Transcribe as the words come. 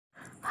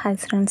Hi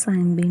students, I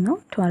am Bino.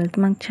 12th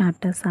month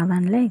chapter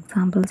 7ல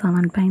example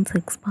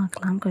 7.6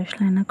 பார்க்கலாம்.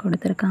 question என்ன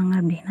கொடுத்திருக்காங்க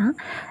அப்படின்னா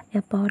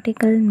a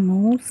particle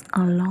moves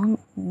along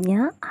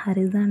a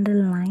horizontal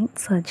line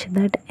such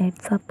that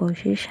its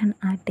position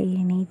at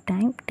any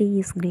time t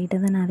is greater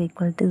than or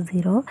equal to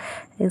 0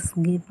 is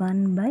given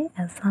by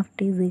s of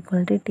t is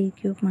equal to t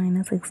cube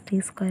minus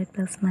 6t square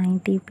plus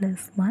 9t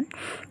plus 1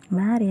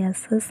 where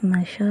s is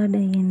measured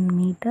in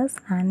meters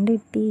and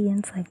t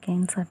in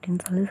seconds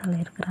அப்படின்னு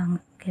சொல்லியிருக்கிறாங்க.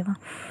 ஓகேவா?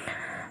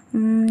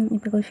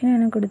 இப்போ question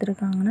என்ன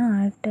கொடுத்துருக்காங்கன்னா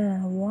at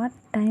what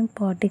time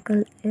particle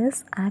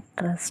is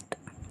at rest.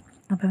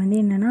 அப்போ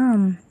என்னென்னா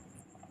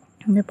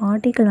இந்த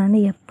particle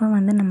எப்போ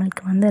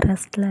நம்மளுக்கு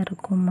ரெஸ்ட்டில்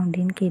இருக்கும்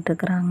அப்படின்னு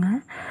கேட்டிருக்கிறாங்க.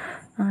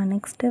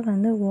 Next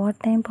what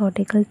time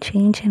particle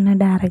change என்ன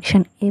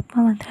டைரக்ஷன்,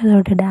 எப்போ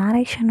அதோட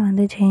டைரக்ஷன்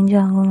சேஞ்ச்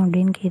ஆகும்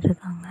அப்படின்னு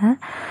கேட்டிருக்காங்க.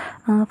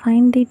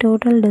 Find the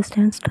total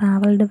distance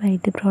travelled by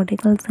the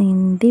particles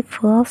in the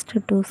first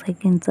 2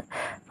 seconds.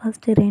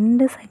 First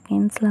 2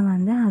 செகண்ட்ஸில்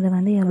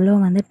அது எவ்வளோ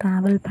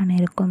ட்ராவல்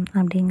பண்ணியிருக்கும்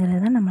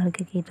அப்படிங்கிறத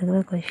நம்மளுக்கு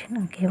கேட்டிருக்கிற கொஷின்.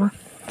 ஓகேவா?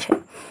 சரி,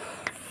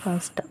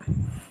 ஃபர்ஸ்ட்டு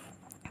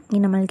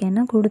நம்மளுக்கு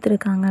என்ன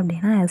கொடுத்துருக்காங்க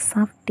அப்படின்னா எஸ்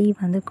ஆஃப் டி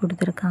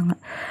கொடுத்துருக்காங்க.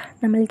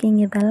 நம்மளுக்கு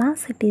இங்கே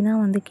வெலாசிட்டி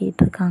தான்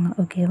கேட்டிருக்காங்க.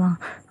 ஓகேவா?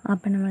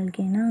 அப்போ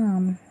நம்மளுக்கு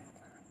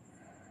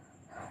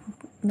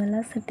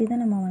வெலாசிட்டி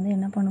தான் நம்ம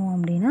என்ன பண்ணுவோம்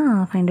அப்படின்னா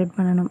ஃபைண்ட் அவுட்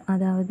பண்ணணும்.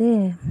 அதாவது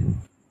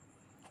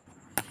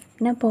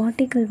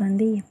பார்ட்டிக்கிள்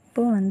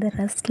எப்போ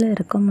ரெஸ்ட்டில்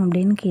இருக்கும்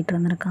அப்படின்னு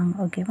கேட்டிருந்துருக்காங்க.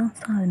 ஓகேவா?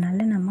 ஸோ அதனால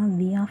நம்ம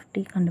வி ஆஃப்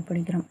டி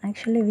கண்டுபிடிக்கிறோம்.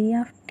 ஆக்சுவலி வி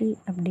ஆஃப் டி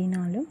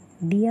அப்படின்னாலும்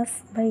டிஎஸ்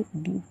பை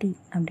டிடி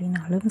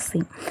அப்படின்னாலும்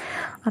சேம்.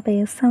 அப்போ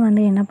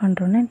எஸ்ஸை என்ன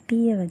பண்ணுறோன்னா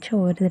டீயை வச்சு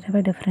ஒரு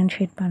தடவை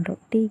டிஃப்ரென்ஷியேட் பண்ணுறோம்.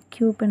 டி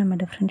க்யூப்பை நம்ம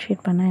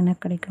டிஃப்ரென்ஷியேட் பண்ணால் என்ன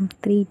கிடைக்கும்?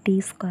 3t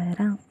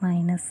ஸ்கொயராக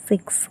மைனஸ்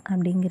 6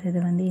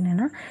 அப்படிங்கிறது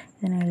என்னென்னா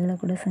இதை நான் எழுத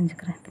கூட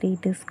செஞ்சுக்கிறேன்.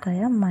 3t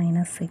square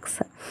minus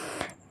 6.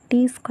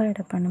 டி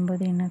ஸ்கொயரை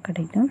பண்ணும்போது என்ன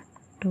கிடைக்கும்?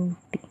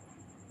 2t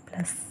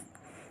ப்ளஸ்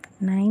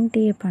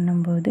 9t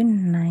பண்ணும்போது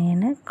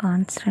 9,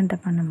 கான்ஸ்டண்ட்டை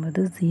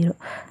பண்ணும்போது 0.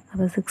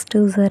 அப்போ 6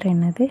 2s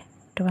என்னது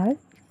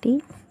 12t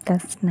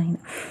ப்ளஸ் 9.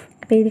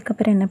 இப்போ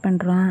இதுக்கப்புறம் என்ன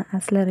பண்ணுறோம்?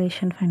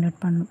 ஆக்ஸலரேஷன் ஃபைண்ட் அவுட்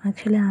பண்ணணும்.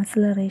 ஆக்சுவலி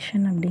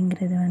ஆக்ஸலரேஷன்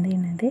அப்படிங்கிறது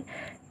என்னது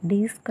D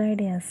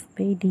squared S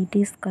by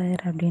DD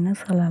square அப்படின்னு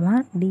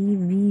சொல்லலாம்,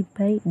 டிவி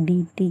பை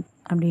டிடி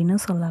அப்படின்னு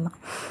சொல்லலாம்.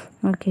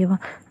 ஓகேவா?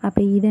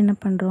 அப்போ இது என்ன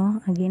பண்ணுறோம்?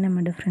 அகெயின்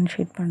நம்ம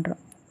டிஃப்ரென்ஷியேட்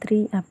பண்ணுறோம். 3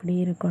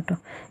 அப்படியே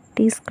இருக்கட்டும்.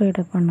 டி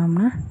ஸ்கொயர்டை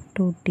பண்ணோம்னா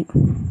 2t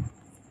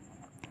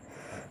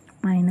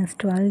மைனஸ்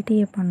 12t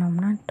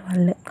பண்ணோம்னா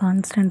 12,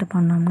 கான்ஸ்டண்ட்டை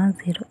பண்ணோம்னா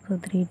 0. So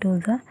 3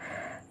 2s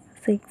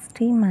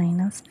 60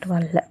 minus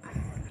 12.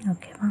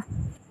 ஓகேவா?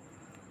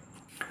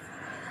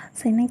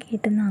 ஸோ என்ன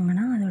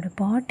கேட்டிருந்தாங்கன்னா அதோட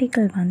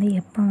பார்ட்டிக்கிள்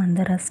எப்போ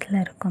ரெஸ்ட்டில்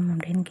இருக்கும்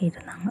அப்படின்னு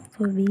கேட்டிருந்தாங்க. So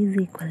v is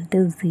equal to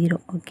 0.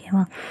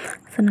 ஓகேவா?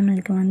 ஸோ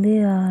நம்மளுக்கு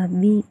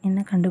v என்ன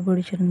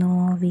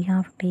கண்டுபிடிச்சிருந்தோம்? v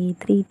of t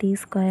 3t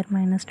square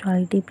minus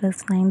 12t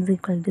plus 9 is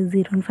equal to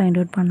 0ன்னு find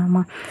out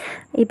பண்ணோமா?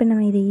 இப்போ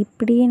நம்ம இதை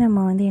இப்படியே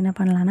நம்ம என்ன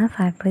பண்ணலான்னா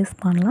ஃபேக்டரைஸ்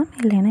பண்ணலாம்,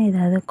 இல்லைன்னா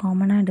ஏதாவது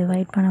காமனாக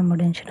டிவைட் பண்ண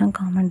முடிஞ்சுன்னா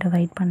காமன்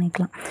டிவைட்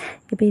பண்ணிக்கலாம்.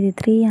 இப்போ இது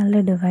 3ஆல்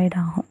டிவைட்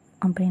ஆகும்.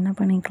 அப்போ என்ன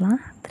பண்ணிக்கலாம்?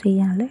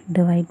 3ஆல்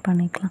டிவைட்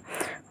பண்ணிக்கலாம்.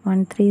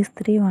 1 3 is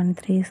 3, 1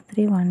 3 is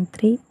 3, 1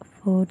 3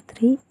 4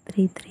 3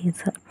 3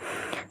 3s.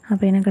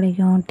 அப்போ என்ன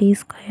கிடைக்கும்? D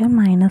square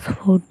minus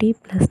 4t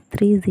plus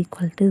 3 is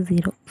equal to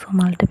 0. So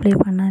multiply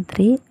பண்ணால்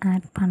 3,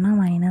 ஆட் பண்ணால்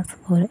மைனஸ்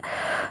 4.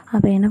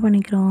 அப்போ என்ன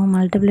பண்ணிக்கிறோம்?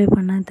 மல்டிப்ளை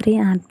பண்ணால் 3,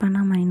 ஆட்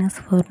பண்ணால் minus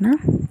 4னா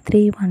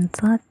 3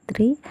 1s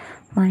 3,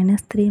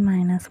 minus 3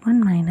 minus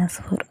 1 minus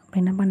 4. அப்போ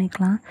என்ன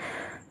பண்ணிக்கலாம்?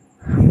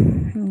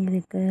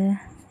 இதுக்கு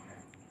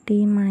t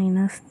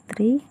minus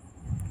 3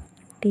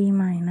 t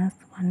minus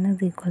 1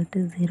 is equal to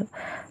 0.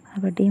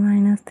 அப்போ t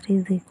minus 3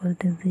 is equal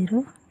to 0,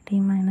 t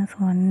minus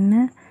 1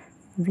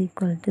 is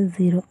equal to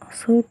 0.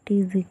 So t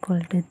is equal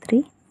to 3,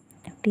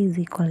 t is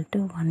equal to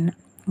 1.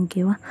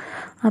 ஓகேவா?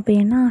 அப்போ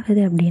என்ன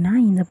ஆகுது அப்படின்னா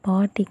இந்த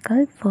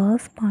பார்ட்டிக்கல்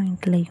ஃபர்ஸ்ட்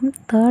பாயிண்ட்லேயும்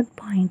தேர்ட்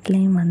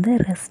பாயிண்ட்லேயும்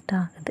ரெஸ்ட்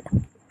ஆகுது.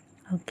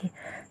 ஓகே.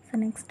 ஸோ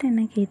நெக்ஸ்ட்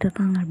என்ன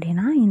கேட்டிருக்காங்க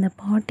அப்படின்னா இந்த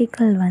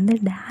பார்ட்டிக்கல்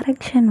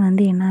டைரக்ஷன்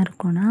என்ன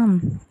இருக்கும்னா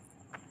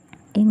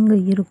எங்கே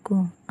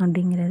இருக்கும்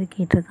அப்படிங்கிறது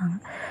கேட்டிருக்காங்க.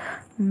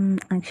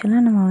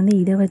 ஆக்சுவலாக நம்ம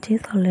இதை வச்சே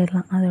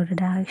சொல்லிடலாம் அதோட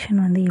டைரக்ஷன்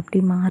எப்படி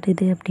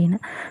மாறுது அப்படின்னு.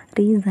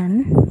 ரீசன்,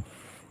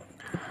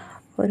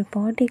 ஒரு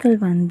பார்ட்டிக்கிள்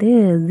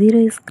 0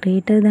 is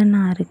greater than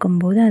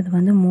இருக்கும்போது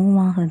அது மூவ்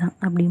ஆகுதான்.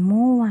 அப்படி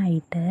மூவ்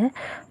ஆகிட்டு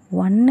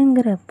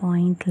 1ங்கிற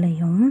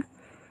பாயிண்ட்லேயும்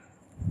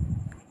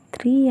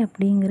 3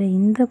 அப்படிங்கிற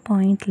இந்த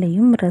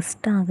பாயிண்ட்லேயும்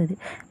ரெஸ்ட் ஆகுது.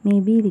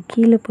 மேபி இது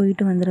கீழே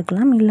போயிட்டு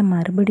வந்திருக்கலாம், இல்லை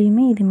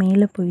மறுபடியுமே இது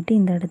மேலே போயிட்டு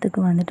இந்த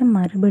இடத்துக்கு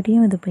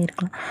மறுபடியும் இது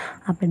போயிருக்கலாம்.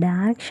 அப்போ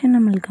டைரக்ஷன்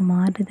நம்மளுக்கு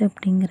மாறுது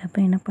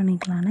அப்படிங்கிறப்ப என்ன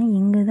பண்ணிக்கலாம்னா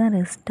இங்கே தான்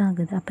ரெஸ்ட்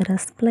ஆகுது. அப்போ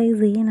ரெஸ்ட்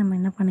ப்ளேஸையே நம்ம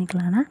என்ன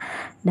பண்ணிக்கலாம்னா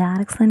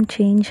டைரக்ஷன்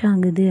சேஞ்ச்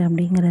ஆகுது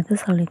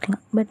அப்படிங்கிறத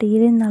சொல்லிக்கலாம். பட்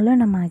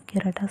இருந்தாலும் நம்ம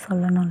அக்யூரேட்டாக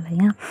சொல்லணும்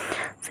இல்லையா?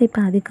 ஸோ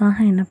இப்போ அதுக்காக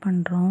என்ன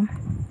பண்ணுறோம்?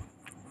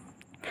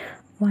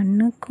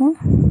 1க்கும்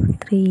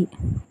 3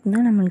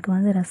 தான்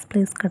நம்மளுக்கு ரெஸ்ட்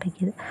ப்ளேஸ்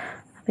கிடைக்கிது.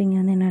 அப்போ இங்கே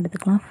என்ன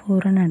எடுத்துக்கலாம்?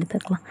 4ன்னு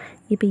எடுத்துக்கலாம்.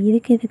 இப்போ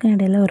இதுக்கு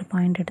இடையில ஒரு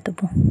பாயிண்ட்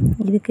எடுத்துப்போம்,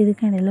 இதுக்கு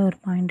இடையில ஒரு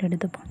பாயிண்ட்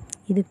எடுத்துப்போம்.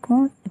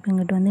 இதுக்கும் இப்போ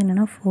இங்கிட்ட வந்து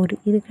என்னென்னா 4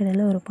 இதுக்கு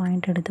இடையில் ஒரு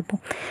பாயிண்ட்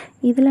எடுத்துப்போம்.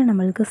 இதில்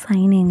நம்மளுக்கு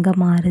சைன் எங்கே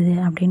மாறுது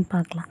அப்படின்னு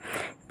பார்க்கலாம்.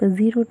 இப்போ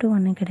 0 to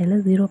 1க்கு இடையில்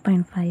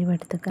 0.5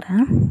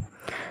 எடுத்துக்கிறேன்.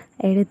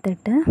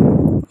 எடுத்துட்டு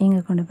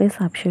இங்கே கொண்டு போய்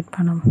சப்ஸ்டியூட்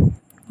பண்ணணும்.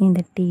 இந்த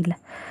டீயில்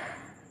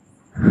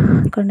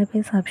கொண்டு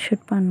போய்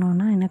சப்ஸ்டியூட்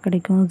பண்ணோன்னா என்ன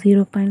கிடைக்கும்?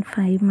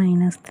 0.5 -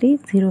 3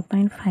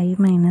 0.5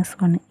 -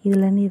 1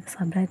 இதுலேருந்து இது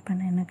சப்ராக்ட்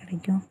பண்ண என்ன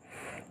கிடைக்கும்?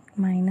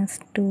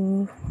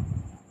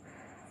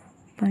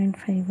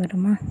 -2.5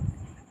 வருமா?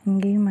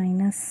 இங்கேயும்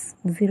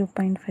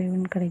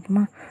 -0.5ன்னு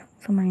கிடைக்குமா?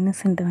 ஸோ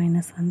மைனஸ் இன்ட்டு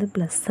மைனஸ் வந்து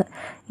ப்ளஸ்ஸு.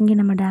 இங்கே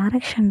நம்ம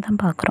டைரக்ஷன்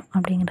தான் பார்க்குறோம்.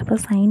 அப்படிங்கிறப்ப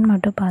சைன்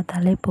மட்டும்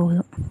பார்த்தாலே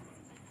போதும்.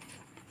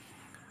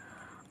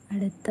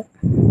 அடுத்து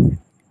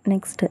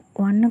நெக்ஸ்ட்டு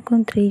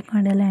 1க்கும் 3க்கும்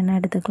இடையில் என்ன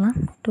எடுத்துக்கலாம்?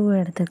 2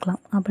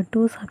 எடுத்துக்கலாம். அப்போ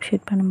 2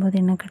 சப்ஸ்டியூட் பண்ணும்போது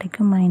என்ன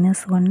கிடைக்கும்?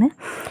 -1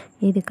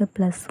 இதுக்கு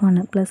 +1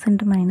 ப்ளஸ்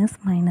இன்ட்டு மைனஸ்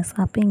மைனஸ்.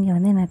 அப்போ இங்கே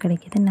வந்து என்ன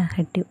கிடைக்கிது?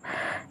 நெகட்டிவ்.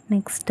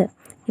 நெக்ஸ்ட்டு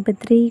இப்போ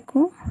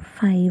 3க்கும்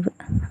 5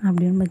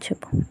 அப்படின்னு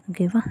வச்சுப்போம்.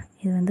 ஓகேவா?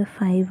 இது வந்து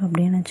 5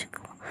 அப்படின்னு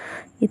வச்சுக்குவோம்.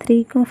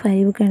 3க்கும்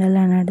 5க்கும் இடையில்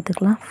என்ன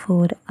எடுத்துக்கலாம்?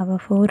 4. அப்போ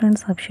 4ன்னு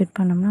சப்ஸ்டியூட்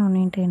பண்ணோம்னா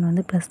 1 × n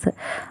வந்து ப்ளஸ்ஸு.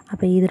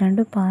 அப்போ இது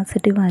ரெண்டும்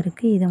பாசிட்டிவாக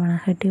இருக்குது, இது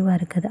நெகட்டிவாக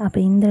இருக்குது. அப்போ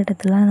இந்த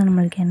இடத்துல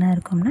நம்மளுக்கு என்ன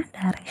இருக்கும்னா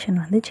டைரக்ஷன்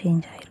வந்து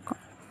சேஞ்ச்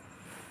ஆகிருக்கும்.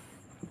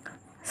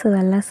 So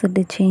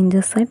velocity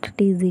changes at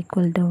t =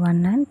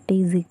 1 and t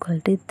 =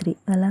 3.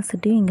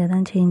 வெலாசிட்டியும் இங்கே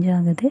தான் சேஞ்ச்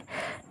ஆகுது,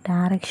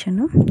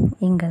 டைரக்ஷனும்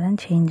இங்கே தான்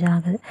சேஞ்ச்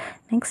ஆகுது.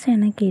 நெக்ஸ்ட்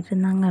என்ன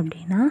கேட்டிருந்தாங்க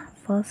அப்படின்னா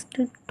ஃபர்ஸ்ட்டு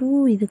 2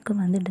 இதுக்கு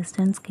வந்து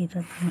டிஸ்டன்ஸ்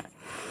கேட்டிருந்தாங்க.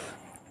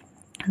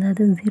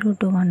 அதாவது 0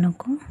 to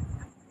 1க்கும்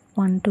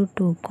 1 to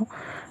 2க்கும்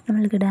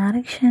நம்மளுக்கு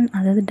டைரக்ஷன்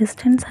அதாவது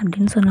டிஸ்டன்ஸ்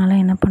அப்படின்னு சொன்னாலே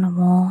என்ன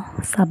பண்ணுவோம்?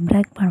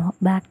 சப்ராக்ட் பண்ணுவோம்,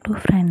 பேக் டு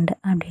ஃப்ரண்ட்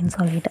அப்படின்னு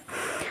சொல்லிட்டு.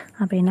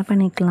 அப்போ என்ன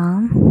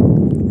பண்ணிக்கலாம்?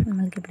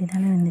 நம்மளுக்கு இப்படி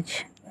தானே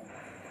இருந்துச்சு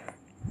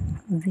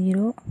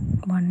 0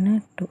 1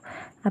 2.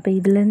 அப்போ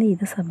இதுலேருந்து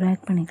இதை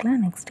சப்ராக்ட் பண்ணிக்கலாம்.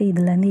 நெக்ஸ்ட்டு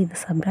இதுலேருந்து இதை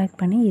சப்ராக்ட்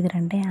பண்ணி இது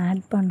ரெண்டையும்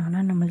ஆட் பண்ணோன்னா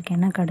நம்மளுக்கு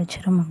என்ன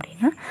கிடச்சிரும்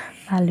அப்படின்னா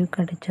வேல்யூ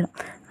கிடச்சிரும்.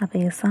 அப்போ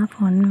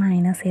S(1 -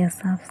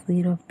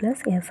 S(0) +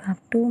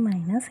 S(2 -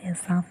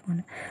 S(1).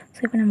 So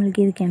இப்போ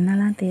நம்மளுக்கு இதுக்கு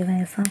என்னெல்லாம் தேவை?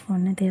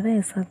 S(1) தேவை,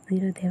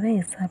 S(0) தேவை,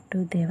 S(2)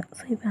 தேவை.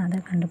 ஸோ இப்போ அதை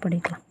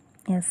கண்டுபிடிக்கலாம்.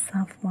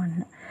 S(1).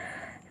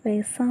 இப்போ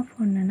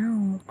S(1)னா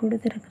அவங்க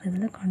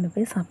கொடுத்துருக்கிறதுல கொண்டு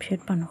போய்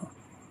சப்ஸ்டியூட் பண்ணுவோம்.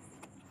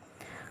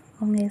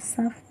 அவங்க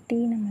S(t)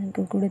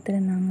 நம்மளுக்கு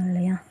கொடுத்துருந்தாங்க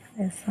இல்லையா?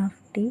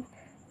 S(t)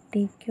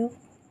 t³ -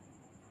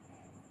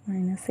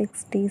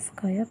 6t²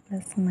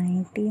 +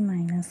 9t -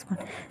 1.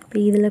 இப்போ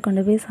இதில்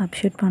கொண்டு போய்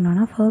சப்ஸ்டியூட்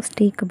பண்ணோன்னா ஃபர்ஸ்ட்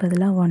tக்கு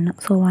பதிலாக 1.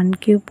 So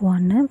 1³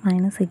 1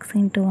 - 6 ×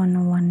 1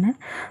 1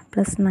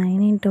 +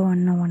 9 ×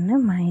 1 1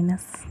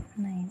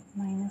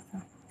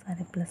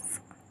 - plus.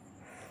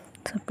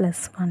 ஸோ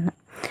 +1.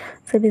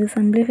 ஸோ இப்போ இது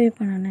சிம்பிளிஃபை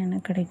பண்ணோன்னா என்ன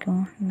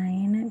கிடைக்கும்?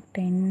 9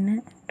 10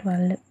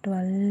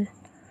 12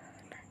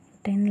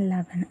 10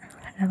 11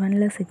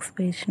 11ல் 6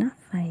 போயிடுச்சுன்னா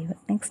 5.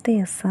 Next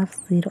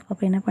S(0).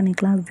 அப்போ என்ன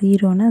பண்ணிக்கலாம்?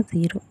 0னா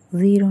 0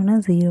 0னா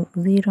 0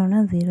 0னா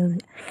 0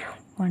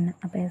 1.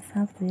 அப்போ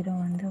S(0)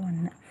 வந்து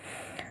 1.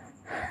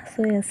 ஸோ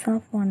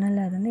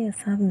S(1)லேருந்து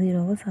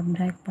S(0)வை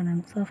சப்ராக்ட்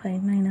பண்ணணும். ஸோ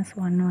 5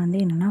 - 1 வந்து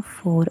என்னென்னா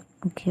 4.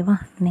 ஓகேவா?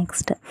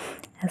 Next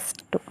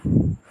S2.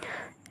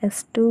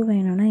 S2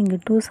 வேணும்னா இங்கே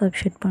 2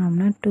 சப்ஸ்டியூட்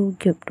பண்ணோம்னா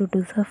 2³ 2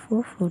 2s are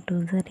 4 4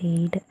 2s are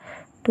 8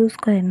 2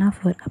 square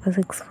 4. அப்போ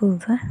 6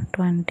 4s are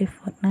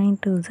 24 9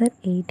 2s are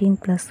 18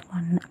 +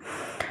 1.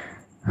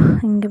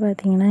 இங்கே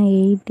பார்த்தீங்கன்னா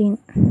 18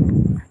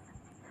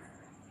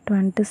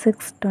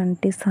 26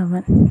 27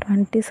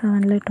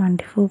 27ல்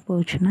 24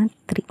 போச்சுன்னா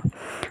 3.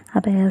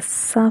 அப்போ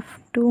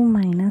S(2 -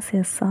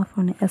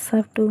 S(1)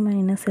 S(2 -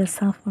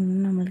 S(1)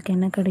 நம்மளுக்கு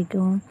என்ன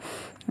கிடைக்கும்?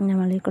 இந்த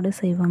மாதிரி கூட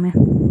செய்வோமே.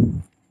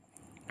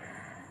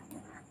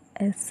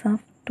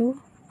 S(2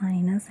 -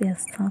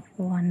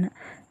 S(1).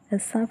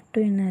 S(2)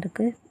 என்ன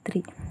இருக்குது? 3.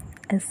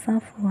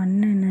 S(1)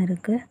 என்ன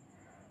இருக்குது?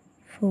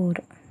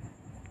 4.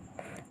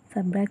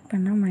 சப்ராக்ட்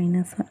பண்ணால்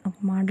 -1. அப்போ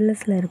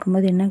மாடுலஸில்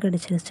இருக்கும்போது என்ன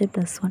கிடச்சிருச்சு?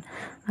 +1.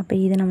 அப்போ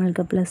இது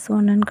நம்மளுக்கு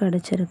 +1ன்னு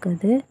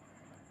கிடச்சிருக்குது.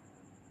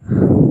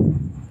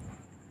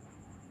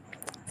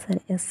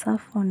 சரி,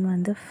 S(1)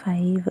 வந்து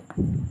 5.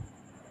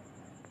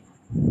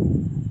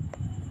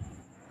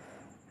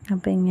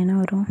 அப்போ இங்கே என்ன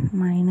வரும்?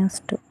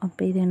 -2.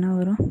 அப்போ இது என்ன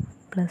வரும்?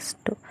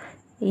 +2.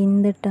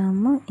 இந்த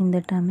டேர்மும் இந்த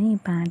டேர்மையும்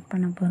இப்போ ஆட்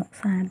பண்ண போகிறோம்.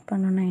 ஸோ ஆட்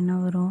பண்ணோன்னா என்ன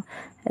வரும்?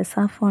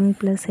 S(1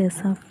 +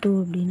 S(2)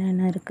 அப்படின்னா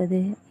என்ன இருக்குது?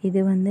 இது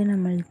வந்து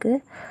நம்மளுக்கு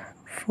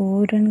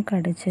 4ன்னு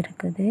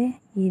கிடச்சிருக்குது,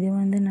 இது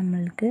வந்து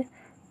நம்மளுக்கு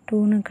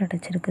 2ன்னு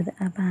கிடச்சிருக்குது.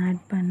 அப்போ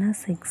ஆட் பண்ணால்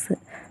 6.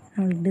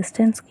 நம்மளுக்கு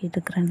டிஸ்டன்ஸ்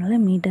கேட்டுக்கிறனால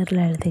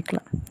மீட்டரில்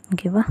எழுதிக்கலாம்.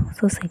 ஓகேவா?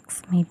 So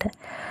 6 metre.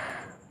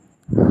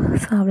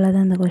 ஸோ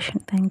அவ்வளோதான் இந்த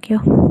கொஷின். தேங்க்யூ.